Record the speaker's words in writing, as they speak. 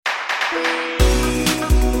Hey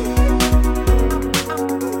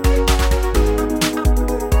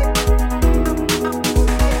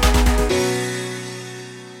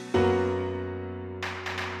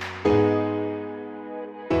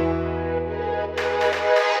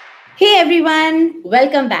everyone,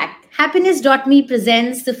 welcome back. Happiness.me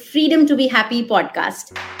presents the Freedom to be Happy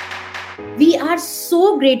podcast. We are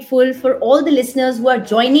so grateful for all the listeners who are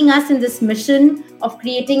joining us in this mission of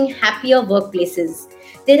creating happier workplaces.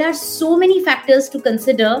 There are so many factors to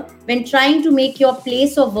consider when trying to make your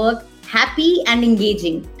place of work happy and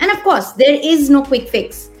engaging. And of course, there is no quick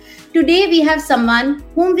fix. Today, we have someone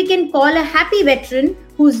whom we can call a happy veteran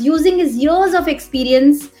who's using his years of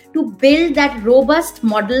experience to build that robust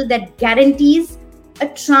model that guarantees a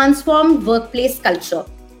transformed workplace culture.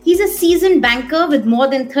 He's a seasoned banker with more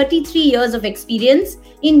than 33 years of experience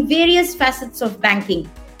in various facets of banking.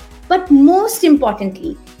 But most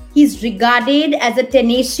importantly, he's regarded as a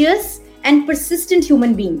tenacious and persistent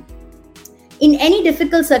human being. In any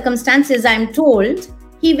difficult circumstances, I'm told,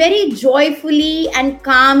 he very joyfully and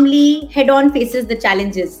calmly head-on faces the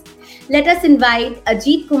challenges. Let us invite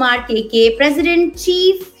Ajith Kumar KK, President,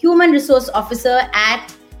 Chief Human Resource Officer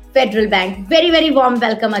at Federal Bank. Very, very warm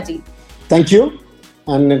welcome, Ajith. Thank you,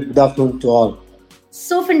 and good afternoon to all.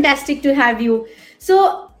 So fantastic to have you.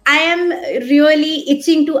 So I am really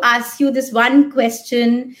itching to ask you this one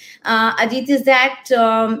question, Ajith, is that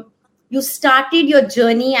you started your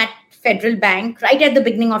journey at Federal Bank right at the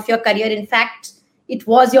beginning of your career. In fact, it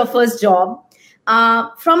was your first job.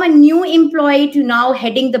 From a new employee to now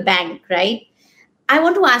heading the bank, right? I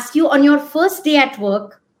want to ask you, on your first day at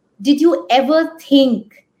work, did you ever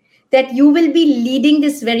think that you will be leading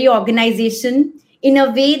this very organization in a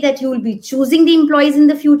way that you will be choosing the employees in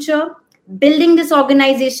the future, building this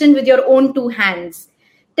organization with your own two hands?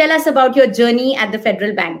 Tell us about your journey at the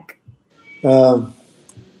Federal Bank.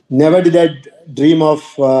 Never did I dream of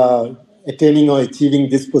attaining or achieving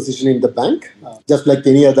this position in the bank. Just like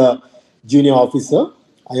any other junior officer,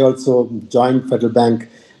 I also joined Federal Bank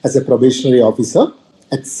as a probationary officer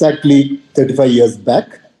exactly 35 years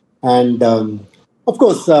back. And of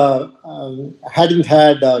course, hadn't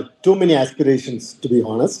had too many aspirations, to be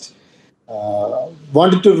honest.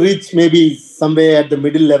 Wanted to reach maybe somewhere at the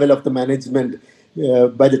middle level of the management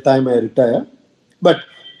by the time I retire. But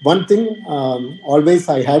one thing always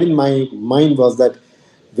I had in my mind was that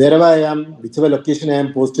wherever I am, whichever location I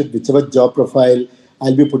am posted, whichever job profile,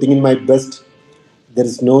 I'll be putting in my best. There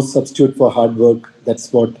is no substitute for hard work.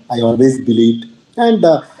 That's what I always believed. And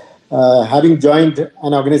having joined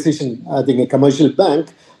an organization, I think a commercial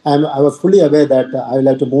bank, I was fully aware that I will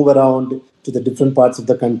have to move around to the different parts of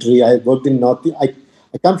the country. I worked in North. I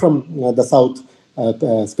come from the South,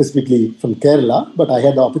 specifically from Kerala, but I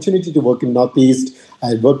had the opportunity to work in Northeast.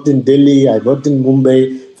 I worked in Delhi. I worked in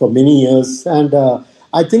Mumbai for many years. And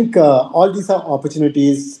I think all these are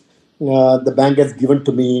opportunities the bank has given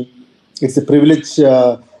to me. It's a privilege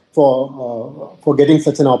for getting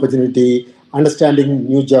such an opportunity, understanding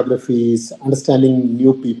new geographies, understanding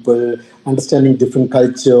new people, understanding different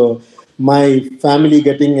culture, my family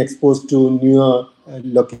getting exposed to newer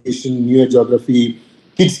location, newer geography,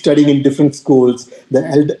 kids studying in different schools, the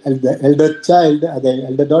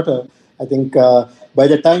elder daughter, I think by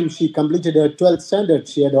the time she completed her 12th standard,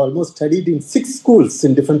 she had almost studied in 6 schools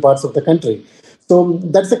in different parts of the country. So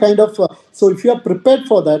that's the kind of, so if you are prepared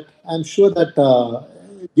for that, I'm sure that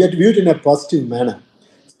you have to view it in a positive manner.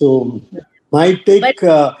 So my take,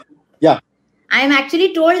 yeah. I am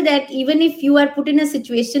actually told that even if you are put in a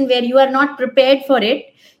situation where you are not prepared for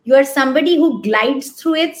it, you are somebody who glides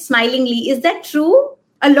through it smilingly. Is that true?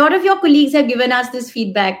 A lot of your colleagues have given us this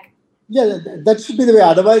feedback. Yeah, that should be the way.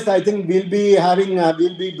 Otherwise, I think we'll be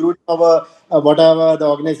brooding over whatever the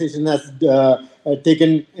organization has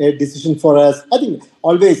taken a decision for us. I think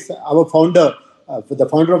always our founder, the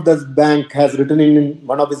founder of this bank, has written in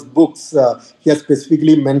one of his books, he has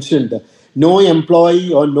specifically mentioned, no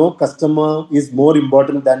employee or no customer is more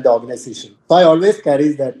important than the organization. So I always carry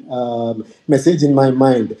that message in my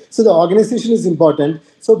mind. So the organization is important.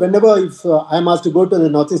 So whenever if I'm asked to go to the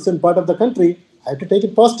northeastern part of the country, I have to take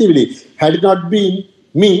it positively. Had it not been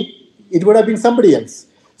me, it would have been somebody else.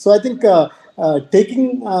 So I think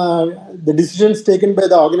taking the decisions taken by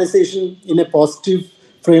the organization in a positive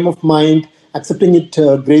frame of mind, accepting it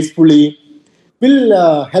gracefully,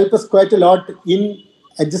 will help us quite a lot in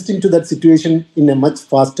adjusting to that situation in a much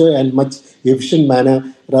faster and much efficient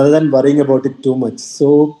manner rather than worrying about it too much.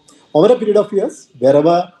 So over a period of years,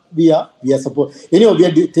 wherever we are supposed, we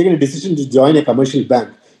are taking a decision to join a commercial bank.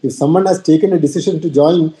 If someone has taken a decision to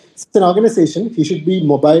join such an organization, he should be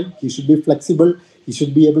mobile, he should be flexible, he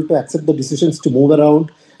should be able to accept the decisions to move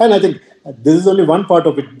around. And I think this is only one part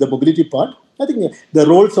of it, the mobility part. I think the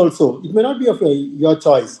roles also, it may not be of your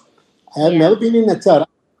choice. I have never been in HR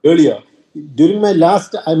earlier. During my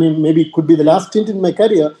last, maybe it could be the last stint in my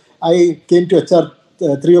career, I came to HR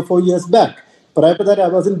 3 or 4 years back. Prior to that, I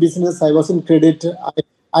was in business, I was in credit,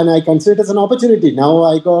 and I consider it as an opportunity. Now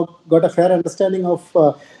I got a fair understanding of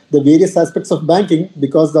the various aspects of banking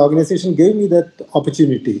because the organization gave me that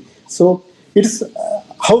opportunity. So it's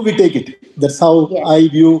how we take it. That's how I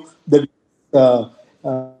view the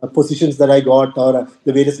positions that I got or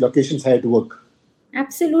the various locations I had to work.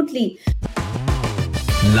 Absolutely.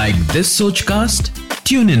 Like this Sochcast?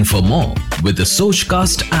 Tune in for more with the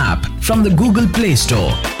Sochcast app from the Google Play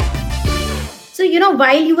Store. So,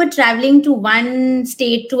 while you were traveling to one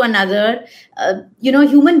state to another,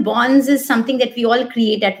 human bonds is something that we all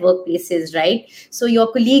create at workplaces, right? So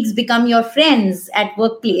your colleagues become your friends at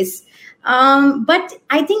workplace. But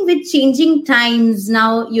I think with changing times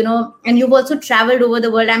now, and you've also traveled over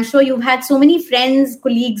the world, I'm sure you've had so many friends,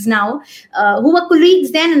 colleagues now, who were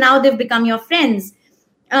colleagues then, and now they've become your friends.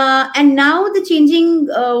 And now the changing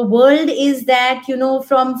world is that,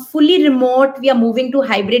 from fully remote, we are moving to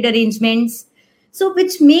hybrid arrangements. So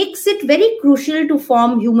which makes it very crucial to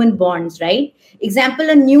form human bonds, right? Example,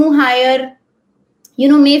 a new hire,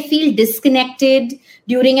 may feel disconnected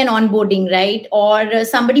during an onboarding, right? Or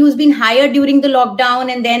somebody who's been hired during the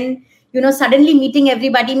lockdown and then, suddenly meeting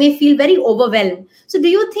everybody may feel very overwhelmed. So do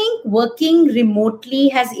you think working remotely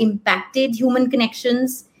has impacted human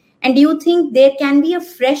connections? And do you think there can be a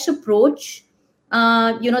fresh approach,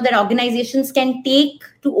 that organizations can take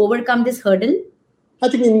to overcome this hurdle? I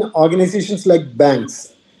think in organizations like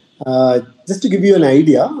banks, just to give you an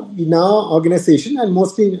idea, in our organization, and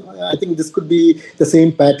mostly I think this could be the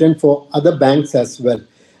same pattern for other banks as well.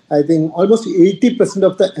 I think almost 80%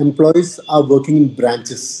 of the employees are working in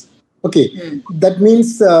branches. Okay, that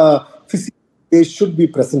means physically they should be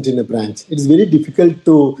present in a branch. It is very difficult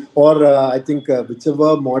to, or I think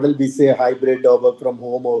whichever model we say, hybrid or work from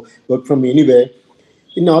home or work from anywhere,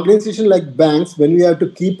 in an organization like banks, when we have to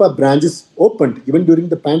keep our branches open, even during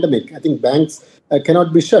the pandemic, I think banks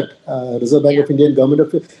cannot be shut. Reserve Bank of India and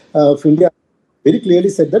Government of India very clearly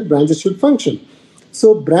said that branches should function.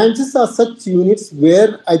 So branches are such units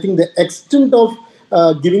where I think the extent of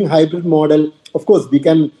giving hybrid model, of course, we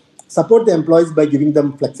can support the employees by giving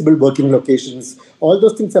them flexible working locations. All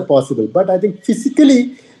those things are possible. But I think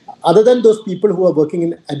physically, other than those people who are working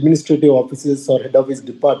in administrative offices or head office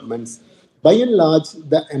departments, by and large,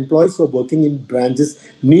 the employees who are working in branches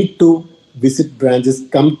need to visit branches,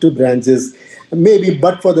 come to branches, maybe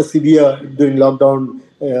but for the severe during lockdown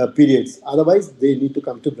periods. Otherwise, they need to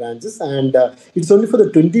come to branches. And it's only for the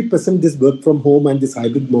 20% this work from home and this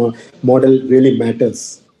hybrid model really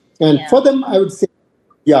matters. And for them, I would say,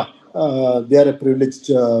 they are a privileged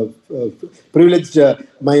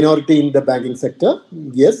minority in the banking sector.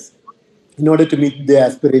 Yes. In order to meet their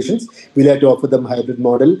aspirations, we'll have to offer them hybrid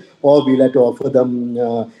model or we'll have to offer them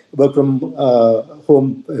work from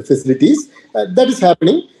home facilities. That is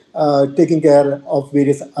happening. Taking care of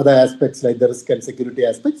various other aspects like the risk and security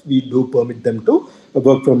aspects, we do permit them to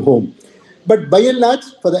work from home. But by and large,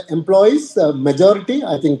 for the employees, majority,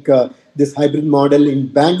 I think this hybrid model in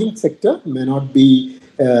banking sector may not be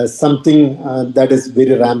something that is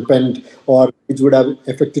very rampant or which would have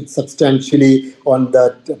affected substantially on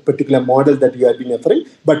that particular model that you have been referring.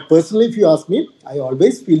 But personally, if you ask me, I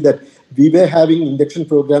always feel that we were having induction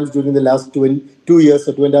programs during the last 2 years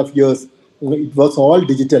or 2.5 years. It was all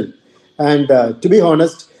digital. And to be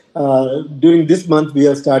honest, during this month, we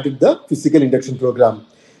have started the physical induction program.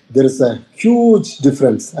 There is a huge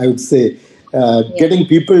difference, I would say, getting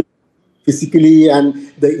people physically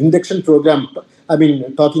and the induction program. I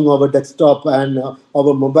mean, talking over desktop and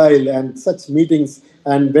over mobile and such meetings.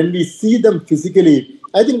 And when we see them physically,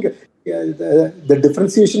 I think the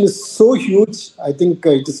differentiation is so huge. I think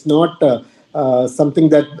it is not something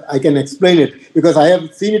that I can explain it because I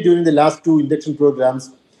have seen it during the last 2 induction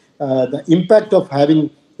programs. The impact of having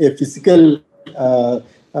a physical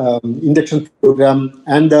induction program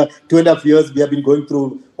and the 2.5 years we have been going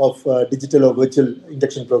through of digital or virtual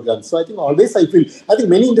induction programs. So I think I think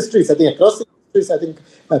many industries, I think across the I think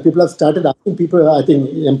people have started asking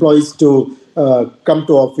employees to come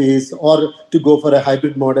to office or to go for a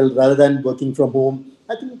hybrid model rather than working from home.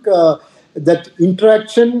 I think that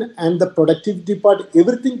interaction and the productivity part,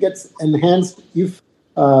 everything gets enhanced if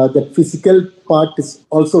the physical part is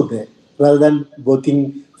also there rather than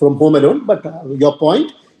working from home alone. But your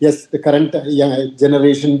point, yes, the current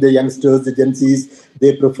generation, the youngsters, the Gen Zs,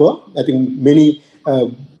 they prefer. I think many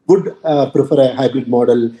would prefer a hybrid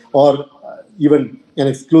model or even an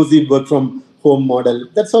exclusive work from home model.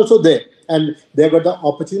 That's also there. And they got the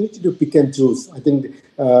opportunity to pick and choose. I think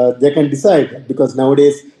they can decide, because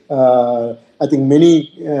nowadays, I think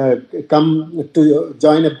many come to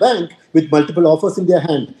join a bank with multiple offers in their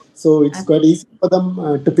hand. So it's quite easy for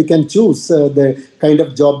them to pick and choose the kind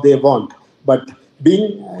of job they want. But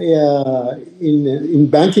being in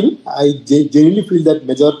banking, I genuinely feel that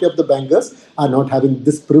majority of the bankers are not having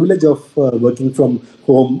this privilege of working from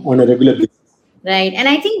home on a regular basis. Right. And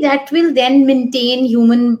I think that will then maintain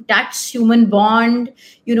human touch, human bond,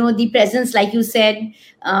 the presence, like you said,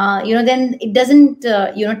 then it doesn't,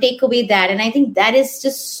 take away that. And I think that is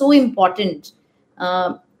just so important.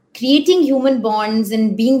 Creating human bonds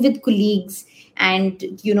and being with colleagues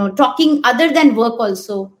and, talking other than work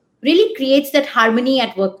also really creates that harmony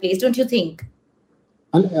at workplace, don't you think?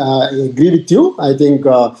 And I agree with you. I think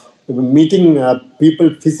meeting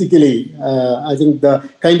people physically, I think the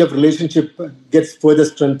kind of relationship gets further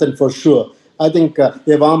strengthened for sure. I think a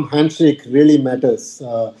warm handshake really matters.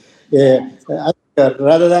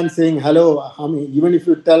 Rather than saying hello, even if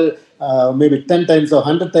you tell maybe 10 times or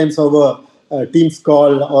 100 times over Teams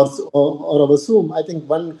call or over Zoom, I think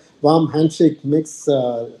one warm handshake makes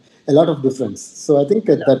a lot of difference. So I think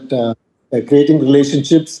that creating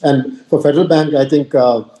relationships, and for Federal Bank, I think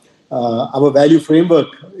our value framework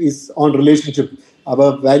is on relationship.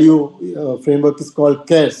 Our value framework is called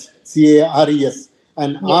CARES, CARES,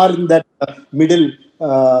 and R in that middle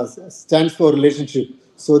stands for relationship.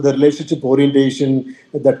 So the relationship orientation,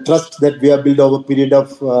 the trust that we have built over a period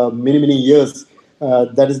of many years,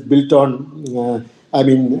 that is built on,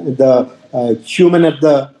 the human at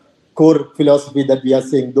the core philosophy that we are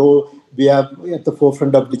saying. Though we are at the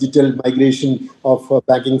forefront of digital migration of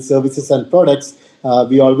banking services and products,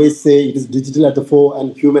 we always say it is digital at the fore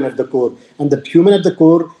and human at the core. And that human at the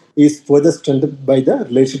core is further strengthened by the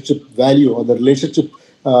relationship value, or the relationship,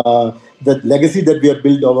 the legacy that we have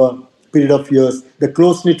built over a period of years, the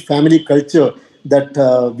close-knit family culture that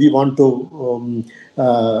we want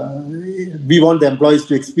the employees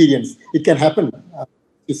to experience. It can happen.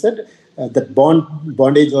 You said that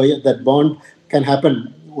bondage, or that bond can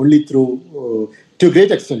happen only through, to a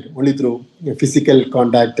great extent, only through physical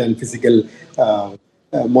contact and physical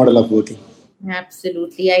model of working.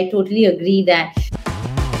 Absolutely. I totally agree that.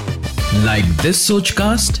 Like this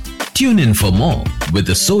Sochcast? Tune in for more with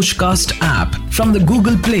the Sochcast app from the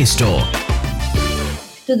Google Play Store.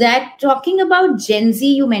 To that, talking about Gen Z,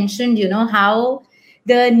 you mentioned, how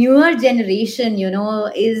the newer generation,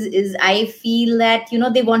 is I feel that,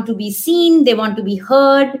 they want to be seen, they want to be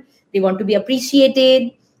heard, they want to be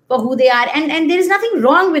appreciated for who they are. And there is nothing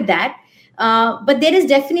wrong with that. But there is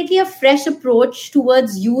definitely a fresh approach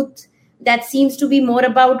towards youth that seems to be more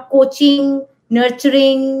about coaching,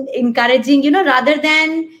 nurturing, encouraging, rather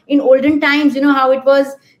than in olden times, how it was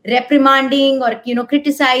reprimanding or,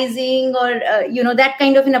 criticizing or, that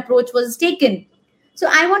kind of an approach was taken. So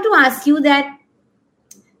I want to ask you that,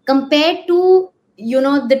 compared to,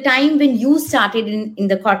 the time when you started in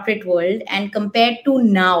the corporate world and compared to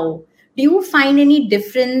now, do you find any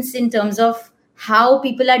difference in terms of how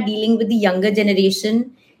people are dealing with the younger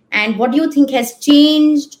generation? And what do you think has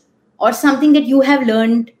changed, or something that you have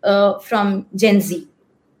learned from Gen Z?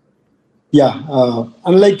 Yeah,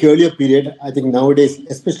 unlike earlier period, I think nowadays,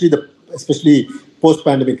 especially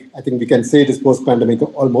post-pandemic, I think we can say it is post-pandemic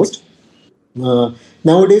almost.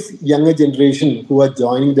 Nowadays, younger generation who are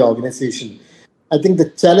joining the organization, I think the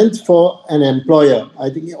challenge for an employer, I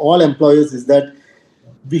think all employers, is that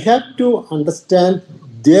we have to understand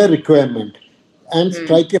their requirement and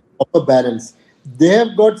strike a proper balance. They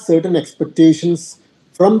have got certain expectations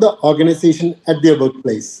from the organization at their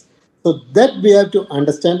workplace. So that we have to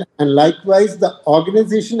understand. And likewise, the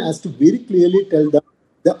organization has to very clearly tell them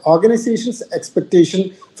the organization's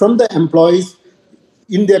expectation from the employees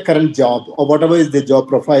in their current job, or whatever is their job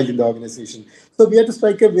profile in the organization. So we have to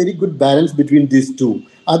strike a very good balance between these two.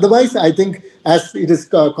 Otherwise, I think, as it is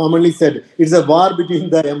commonly said, it's a war between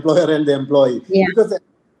the employer and the employee. Yeah. Because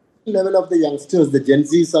the level of the youngsters, the Gen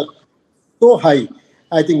Zs, are so high.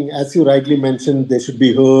 I think, as you rightly mentioned, they should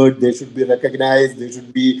be heard, they should be recognized, they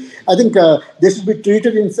should be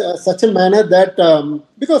treated in such a manner that,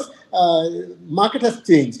 because market has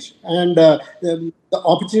changed, and the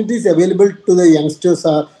opportunities available to the youngsters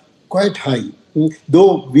are quite high.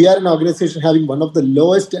 Though we are an organization having one of the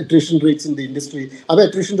lowest attrition rates in the industry, our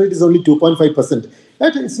attrition rate is only 2.5%.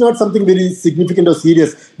 It's not something very significant or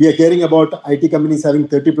serious. We are hearing about IT companies having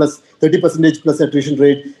 30% plus attrition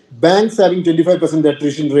rate, banks having 25%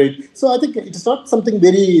 attrition rate. So I think it's not something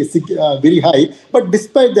very high. But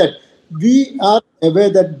despite that, we are aware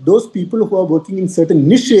that those people who are working in certain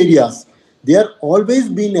niche areas, they are always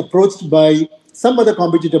being approached by some other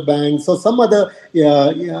competitor banks or some other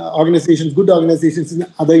organizations, good organizations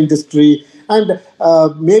in other industry. And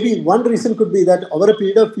maybe one reason could be that over a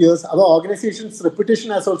period of years, our organization's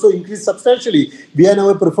reputation has also increased substantially. We are now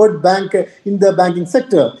a preferred bank in the banking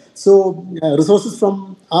sector. So resources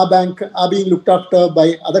from our bank are being looked after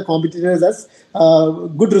by other competitors as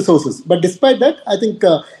good resources. But despite that, I think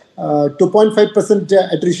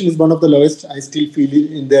 2.5% attrition is one of the lowest I still feel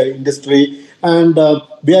in the industry. And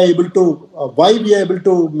we are able to, why we are able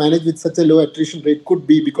to manage with such a low attrition rate could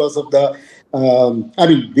be because of the,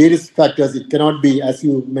 various factors. It cannot be, as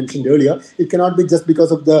you mentioned earlier, it cannot be just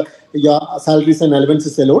because of the salaries and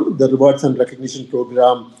allowances alone, the rewards and recognition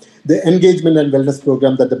program, the engagement and wellness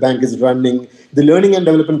program that the bank is running, the learning and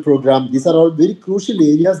development program. These are all very crucial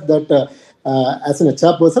areas that as an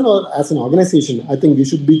HR person or as an organization, I think we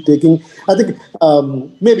should be taking, I think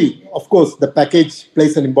maybe, of course, the package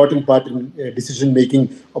plays an important part in decision making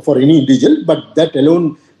for any individual, but that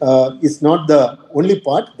alone is not the only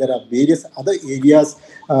part. There are various other areas,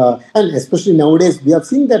 and especially nowadays, we have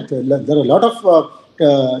seen that there are a lot of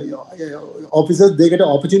officers, they get an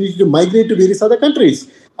opportunity to migrate to various other countries.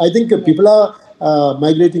 I think people are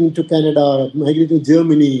migrating to Canada, migrating to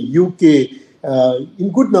Germany, UK in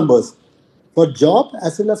good numbers for job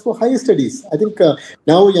as well as for higher studies. I think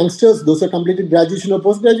now youngsters, those who have completed graduation or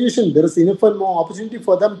post-graduation, there is enough and more opportunity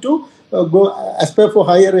for them to go aspire for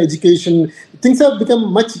higher education. Things have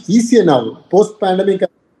become much easier now. Post-pandemic,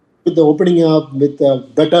 with the opening up, with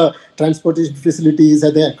better transportation facilities,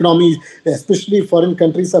 and the economy, especially foreign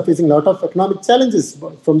countries, are facing a lot of economic challenges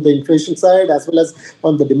from the inflation side as well as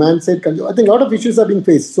on the demand side. I think a lot of issues are being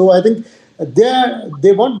faced. So I think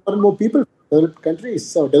they want more and more people from developing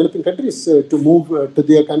countries to move to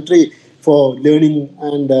their country for learning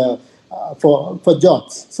and for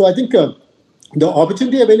jobs. So I think the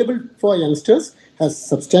opportunity available for youngsters has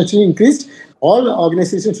substantially increased. All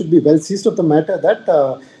organizations should be well seized of the matter that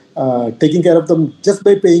taking care of them just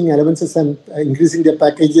by paying allowances and increasing their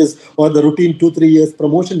packages or the routine 2-3 years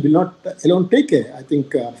promotion will not alone take care. I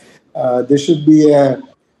think there should be a,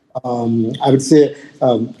 I would say,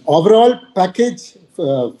 overall package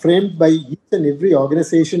framed by each and every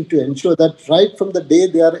organization to ensure that right from the day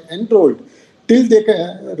they are enrolled till they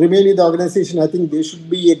remain in the organization, I think there should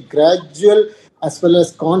be a gradual as well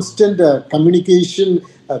as constant communication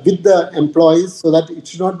with the employees, so that it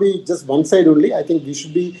should not be just one side only. I think we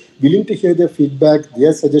should be willing to hear their feedback,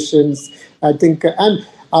 their suggestions. I think, and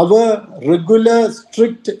our regular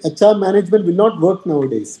strict HR management will not work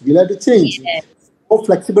nowadays. We'll have to change. Yes. More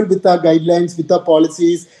flexible with our guidelines, with our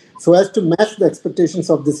policies, so as to match the expectations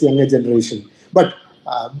of this younger generation. But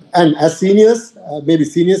and as seniors, maybe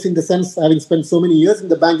seniors in the sense, having spent so many years in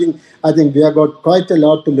the banking, I think we have got quite a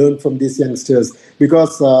lot to learn from these youngsters,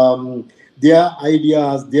 because their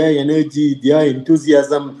ideas, their energy, their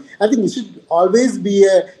enthusiasm, I think it should always be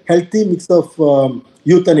a healthy mix of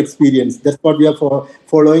youth and experience. That's what we are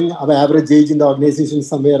following. Our average age in the organization is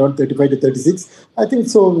somewhere around 35 to 36. I think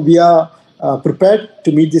so we are prepared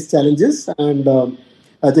to meet these challenges, and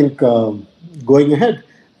I think going ahead,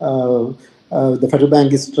 the Federal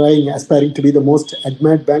Bank is aspiring to be the most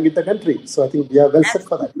admired bank in the country. So I think we are well set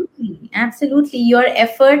for that. Absolutely. Your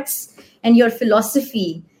efforts and your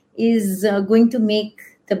philosophy is going to make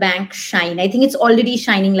the bank shine. I think it's already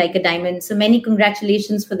shining like a diamond. So many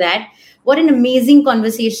congratulations for that. What an amazing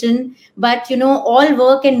conversation. But, all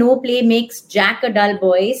work and no play makes Jack a dull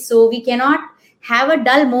boy. So we cannot have a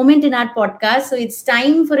dull moment in our podcast. So it's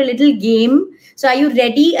time for a little game. So are you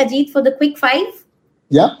ready, Ajith, for the quick 5?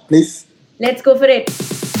 Yeah, please. Let's go for it.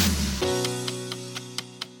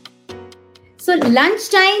 So lunch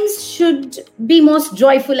times should be most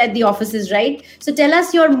joyful at the offices, right? So tell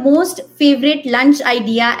us your most favorite lunch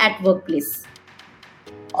idea at workplace.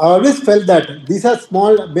 I always felt that these are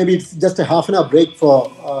small, maybe it's just a half an hour break for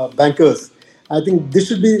bankers. I think this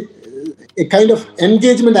should be a kind of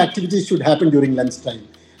engagement activity should happen during lunchtime.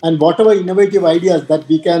 And whatever innovative ideas that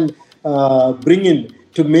we can bring in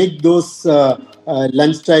to make those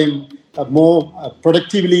lunchtime more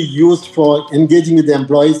productively used for engaging with the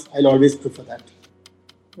employees, I'll always prefer that.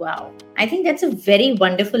 Wow. I think that's a very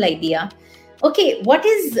wonderful idea. Okay, what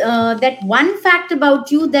is that one fact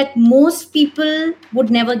about you that most people would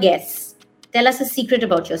never guess? Tell us a secret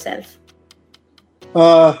about yourself.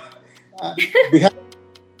 I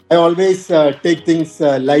always take things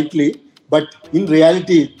lightly, but in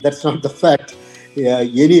reality, that's not the fact.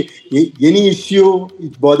 Any issue,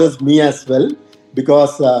 it bothers me as well,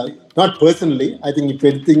 because not personally, I think if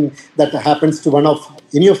anything that happens to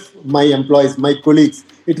any of my employees, my colleagues,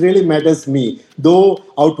 it really matters me. Though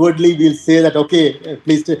outwardly we'll say that, okay,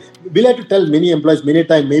 please, we'll have to tell many employees many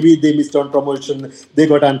times, maybe they missed on promotion, they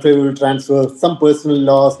got unfavorable transfer, some personal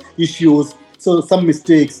loss, issues, so some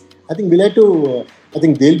mistakes. I think we'll have to, I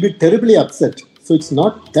think they'll be terribly upset. So it's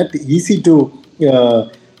not that easy to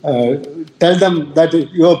tell them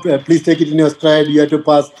that, please take it in your stride, you have to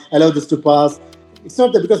pass, allow this to pass. It's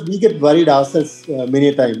not that, because we get worried ourselves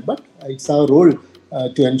many times, but it's our role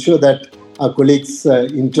to ensure that our colleagues'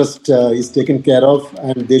 interest is taken care of,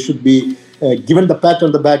 and they should be given the pat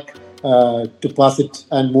on the back to pass it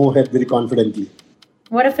and move ahead very confidently.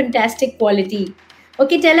 What a fantastic quality.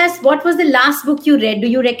 Okay, tell us, what was the last book you read? Do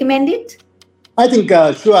you recommend it? I think,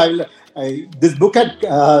 sure, this book had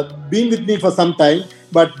been with me for some time,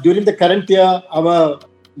 but during the current year, our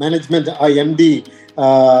management, our MD,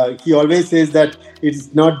 he always says that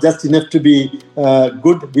it's not just enough to be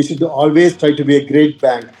good. We should always try to be a great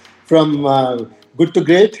bank. From good to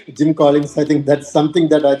great, Jim Collins, I think that's something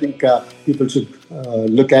that I think people should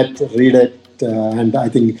look at, read it, and I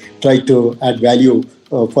think try to add value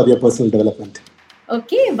for their personal development.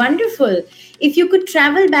 Okay, wonderful. If you could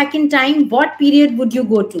travel back in time, what period would you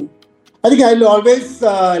go to? I think I'll always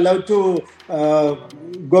love to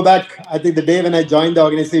go back. I think the day when I joined the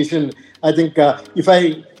organization, I think if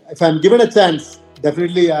I'm given a chance,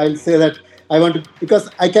 definitely I'll say that I want to, because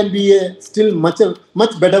I can be still much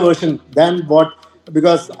better version than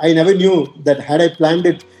because I never knew that had I planned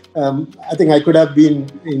it, I think I could have been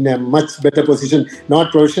in a much better position,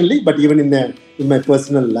 not professionally, but even in my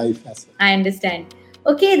personal life as well. I understand.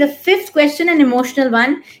 Okay, the fifth question, an emotional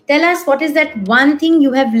one. Tell us, what is that one thing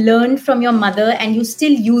you have learned from your mother and you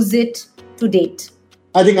still use it to date?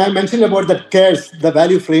 I think I mentioned about the CARES, the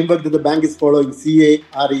value framework that the bank is following,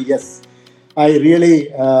 CARES. I really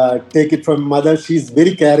take it from mother. She's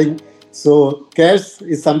very caring. So CARES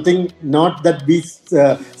is something not that we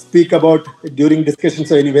speak about during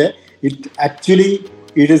discussions or anywhere. It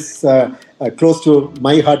is close to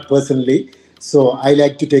my heart personally. So I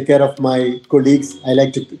like to take care of my colleagues. I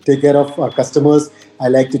like to take care of our customers. I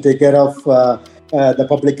like to take care of the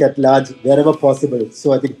public at large wherever possible.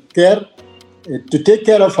 So I think to take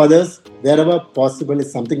care of others wherever possible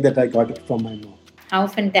is something that I got from my mom. How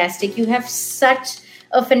fantastic. You have such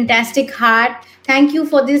a fantastic heart. Thank you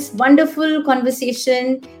for this wonderful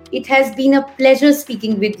conversation. It has been a pleasure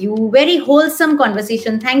speaking with you. Very wholesome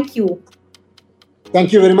conversation. Thank you.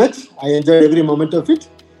 Thank you very much. I enjoyed every moment of it.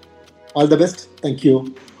 All the best. Thank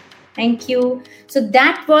you. Thank you. So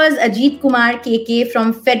that was Ajith Kumar KK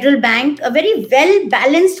from Federal Bank. A very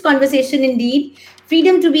well-balanced conversation indeed.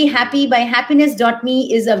 Freedom to be Happy by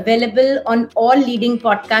happiness.me is available on all leading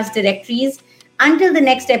podcast directories. Until the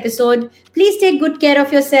next episode, please take good care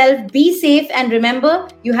of yourself, be safe, and remember,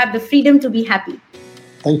 you have the freedom to be happy.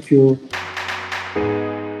 Thank you.